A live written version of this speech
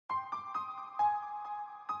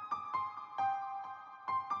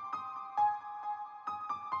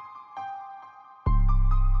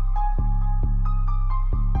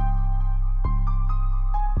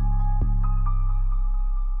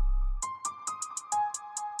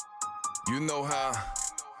You know how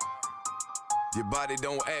your body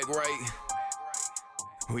don't act right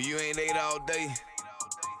when you ain't ate all day.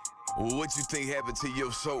 Well, what you think happened to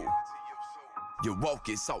your soul? Your walk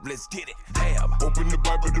is soft, let's get it. Damn. Open the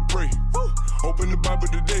Bible to pray. Woo. Open the Bible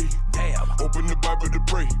today. Damn. Open the Bible to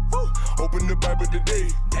pray. Woo. Open the Bible today.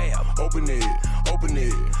 Damn. Open it. Open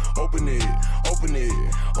it. Open it. Open it.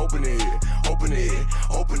 Open it. Open it.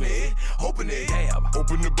 Open it. Open it. Damn.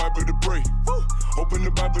 Open the Bible to pray. Woo. Open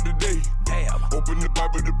the Bible today. Damn. Open the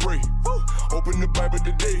Bible to pray. Woo. Open the Bible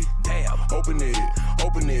today. Damn. Open it.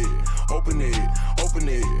 Open it. Open it. Open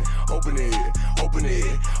it. Open it. Open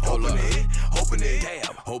it. Open it. Open it.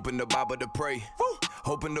 Damn. Open the Bible to pray. Woo.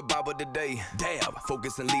 Open the Bible today. Damn.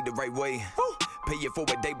 Focus and lead the right way. Woo. Pay it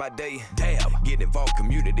forward day by day. Damn. Get involved,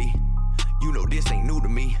 community. You know this ain't new to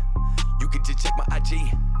me. You can just check my IG.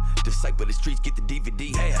 Disciple the streets, get the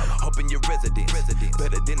DVD. Damn. Open your residence.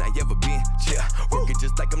 Better than I ever been. Yeah. Working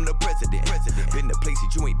just like I'm the president. Been the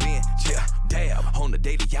places you ain't been. Yeah. Damn. On the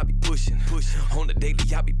daily, I be pushing. On the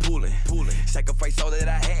daily, I be pulling. Sacrifice all that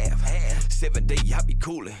I have. 7 day, I be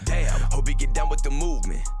cooling. Damn. Hope you get down with the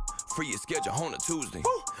movement. Free your schedule on a Tuesday.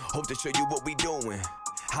 Woo. Hope to show you what we doing.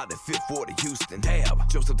 How the 5th Ward of Houston. Damn.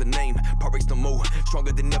 Joseph the name, PyRexx no more.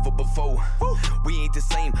 Stronger than ever before. Woo. We ain't the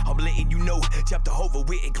same, I'm letting you know. Chapter over,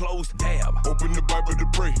 we ain't closed. Damn. Open the Bible to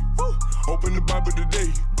pray. Woo. Open the Bible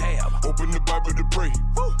today. Damn. Open the Bible to pray.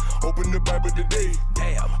 Woo. Open the Bible today.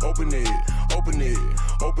 Damn. Open it. Open it.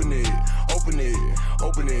 Open it. Open it.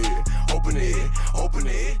 Open it. Open it. Open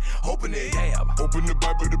it. Open it. Damn. Open the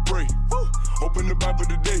Bible to pray. Woo. Open the Bible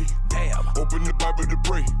today. Damn. Open the Bible to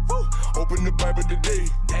pray. Woo. Open the Bible today.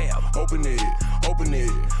 Damn. Open it. Open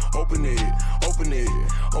it. Open it. Open it.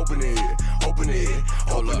 Open it. Open it.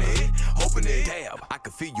 Open it. Open it. Damn. I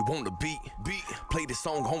can feel you on the beat. Play the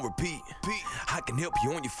song on repeat. I can help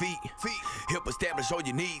you on your feet. Help establish all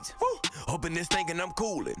your needs. Open this thing and I'm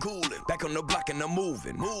coolin'. Back on the block and I'm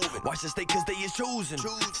moving. Watch the state cause they is choosing.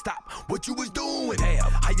 Stop what you was doing.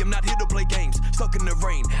 Damn. I am not here to play games. Stuck in the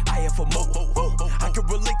rain. I am for more. I can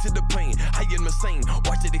relate to the pain. I am insane.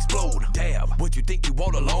 Watch it explode. Damn. What you think you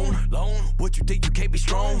all alone? What you think you can't be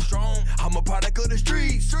strong? I'm a product of the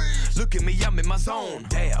streets. Look at me, I'm in my zone.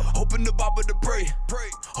 Damn. Open the Bible to pray.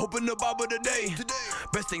 Open the Bible today.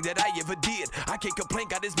 Best thing that I ever did. I can't complain,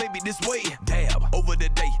 God is made me this way. Damn. Over the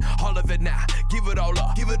day, all of it now. Give it all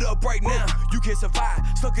up. Give it up right now. You can't survive.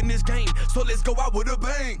 Stuck in this game. So let's go out with a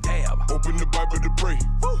bang. Damn. Open the Bible to pray.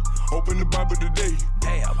 Open the Bible today.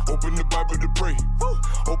 Damn. Open the Bible to pray.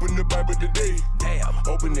 Open the Bible today. Damn.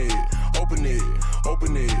 Open it. Open it.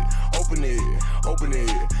 Open it. Open it. Open it.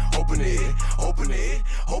 Open it. Open it.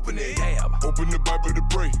 Open it. Damn. Open the Bible to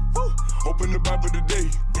pray. Open the Bible today.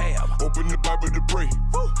 Damn. Open the Bible to pray.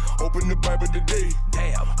 Open the Bible today.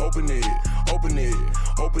 Damn. Open it. Open it.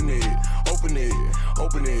 Open it. Open it.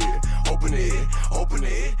 Open it. Open it. Open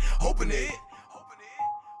it. Open it.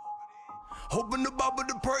 Open the Bible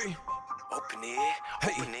to pray. Open it.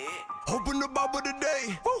 Open it. Open the Bible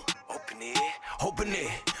today. Open it. Open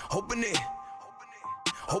it. Open it.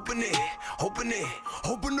 Open it. Open it.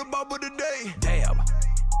 Open the Bible today. Damn.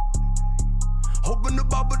 Open the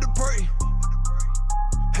Bible to pray.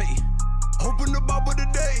 Hey. Open the Bible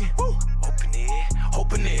today. Open it.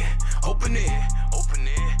 Open it. Open it. Open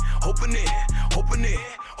it. Open it. Open it.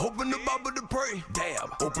 Open the Bible to pray. Damn.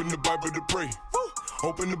 Open the Bible to pray.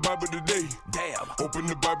 Open the Bible today. Damn. Open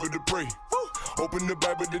the Bible to pray. Open the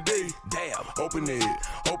Bible today. Damn. Open it.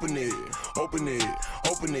 Open it. Open it.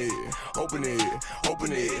 Open it. Open it.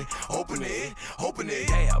 Open it. Open it. Open it.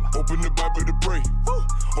 Damn. Open the Bible to pray.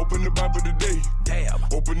 Open the Bible today. Damn.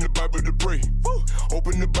 Open the Bible to pray.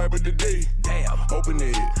 Open the Bible today. Damn. Open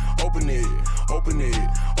it. Open it. Open it.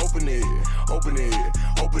 Open it. Open it.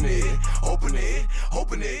 Open it. Open it.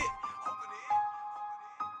 Open it.